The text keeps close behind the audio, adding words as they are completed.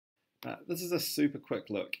This is a super quick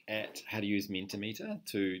look at how to use Mentimeter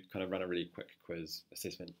to kind of run a really quick quiz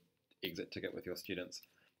assessment exit ticket with your students.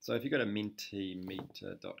 So if you go to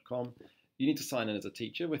mentimeter.com, you need to sign in as a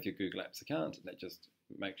teacher with your Google Apps account. That just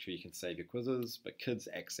makes sure you can save your quizzes, but kids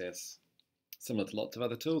access, similar to lots of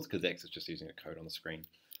other tools, kids access just using a code on the screen.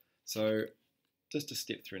 So just to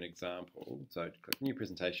step through an example, so click new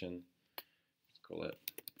presentation, let's call it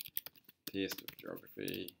test of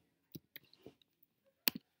geography.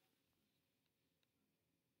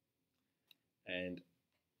 And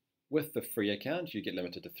with the free account, you get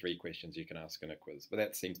limited to 3 questions you can ask in a quiz. But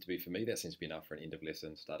that seems to be, for me, that seems to be enough for an end of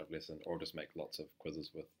lesson, start of lesson, or just make lots of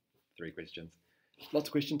quizzes with 3 questions. Lots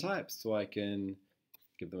of question types, so I can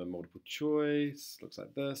give them a multiple choice, looks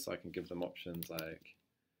like this. I can give them options like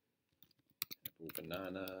apple,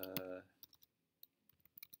 banana,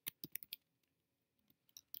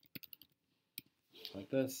 like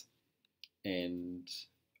this. And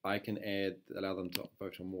I can allow them to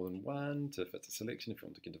vote on more than one to fit the selection if you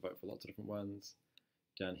want to get to vote for lots of different ones.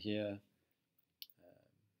 Down here,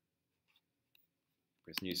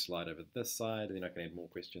 press new slide over this side, and then I can add more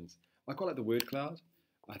questions. I quite like the word cloud.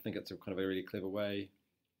 I think it's a kind of a really clever way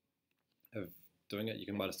of doing it.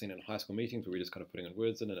 You might have seen it in high school meetings where we're just kind of putting in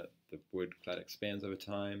words in and the word cloud expands over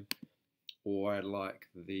time. Or I like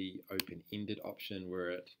the open-ended option where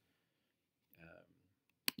it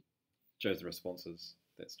shows the responses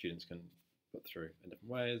that students can put through in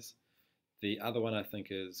different ways. The other one I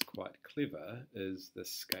think is quite clever is the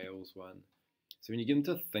scales one. So when you get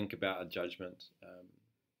them to think about a judgment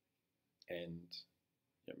and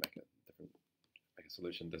make a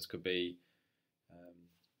solution, this could be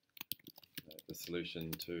the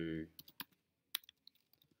solution to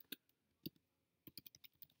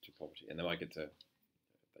poverty, and they might get to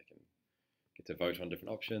vote on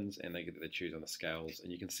different options, and they choose on the scales,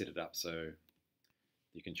 and you can set it up so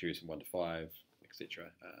you can choose from 1 to 5,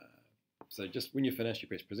 etc. So just when you finish, you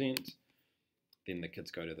press present, then the kids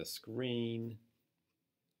go to the screen.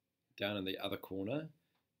 Down in the other corner,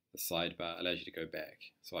 the sidebar allows you to go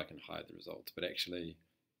back, so I can hide the results, but actually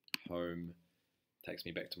home takes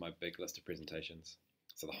me back to my big list of presentations.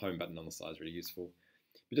 So the home button on the side is really useful.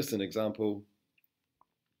 But just an example,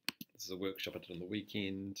 this is a workshop I did on the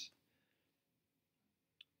weekend.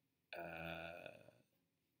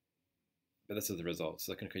 But this is the results.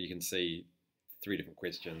 So you can see 3 different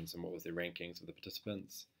questions and what was their rankings of the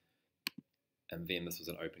participants. And then this was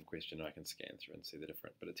an open question, and I can scan through and see the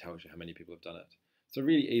different, but it tells you how many people have done it. So a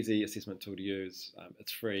really easy assessment tool to use.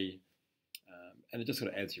 It's free, and it just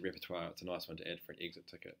sort of adds to your repertoire. It's a nice one to add for an exit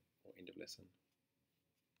ticket or end of lesson.